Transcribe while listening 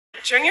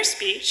During your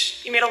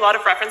speech, you made a lot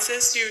of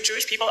references to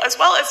Jewish people, as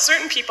well as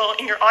certain people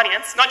in your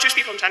audience, not Jewish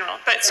people in general,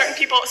 but certain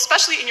people,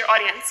 especially in your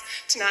audience,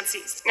 to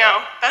Nazis.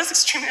 Now, that is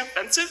extremely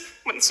offensive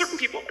when certain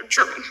people are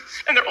German,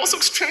 and they're also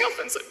extremely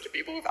offensive to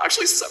people who've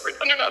actually suffered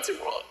under Nazi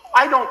rule.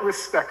 I don't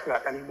respect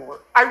that anymore.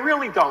 I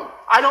really don't.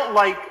 I don't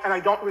like and I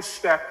don't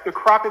respect the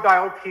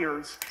crocodile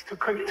tears the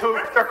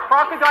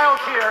crocodile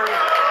tears.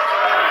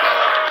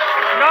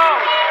 No.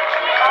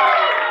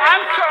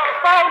 I'm sorry,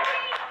 folks.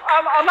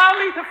 Allow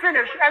me to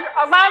finish, and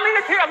allow me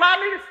to finish.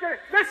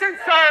 Listen,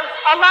 sir,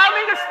 allow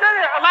me to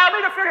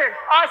finish.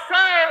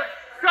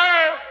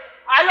 Sir,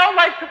 I don't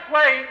like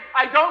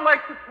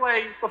to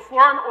play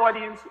before an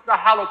audience the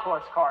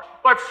Holocaust card.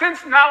 But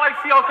since now I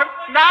feel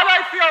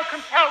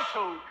compelled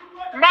to.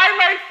 My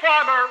late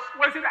father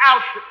was in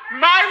Auschwitz.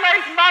 My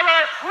late mother,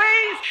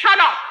 please shut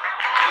up.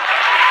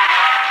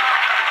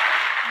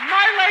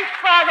 My late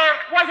father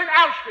was in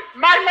Auschwitz.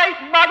 My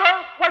late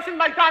mother was in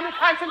Majdanek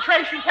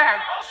concentration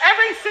camp.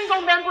 Every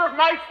single member of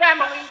my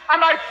family on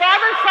my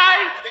father's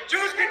side. The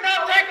Jews did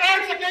not take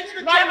arms against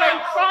the Germans. My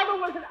late father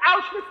was in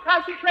Auschwitz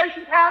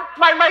concentration camp.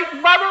 My late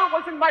mother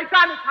was in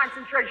Majdanek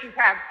concentration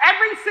camp.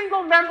 Every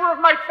single member of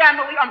my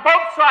family on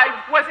both sides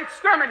was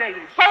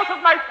exterminated. Both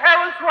of my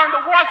parents were in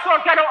the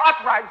Warsaw Ghetto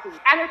Uprising.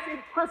 And it's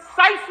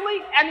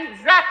precisely and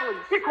exactly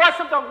because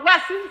of the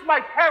lessons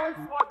my parents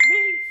taught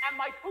me and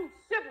my two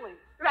siblings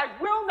that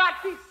I will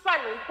not be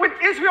silent when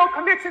Israel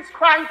commits its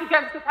crimes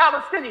against the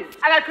Palestinians.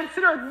 And I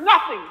consider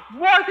nothing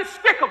more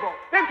despicable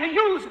than to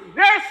use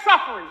their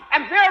suffering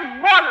and their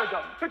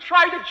martyrdom to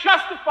try to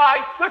justify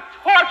the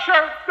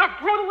torture, the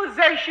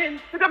brutalization,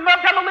 the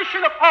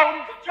demolition of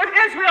homes that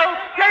Israel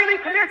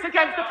daily commits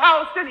against the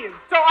Palestinians.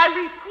 So I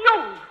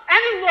refuse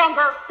any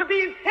longer to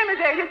be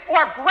intimidated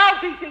or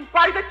browbeaten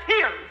by the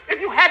tears. If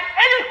you had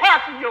any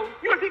heart in you,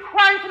 you would be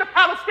crying for the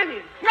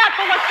Palestinians, not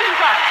for what's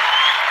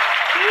inside.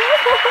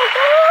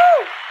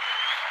 Woo!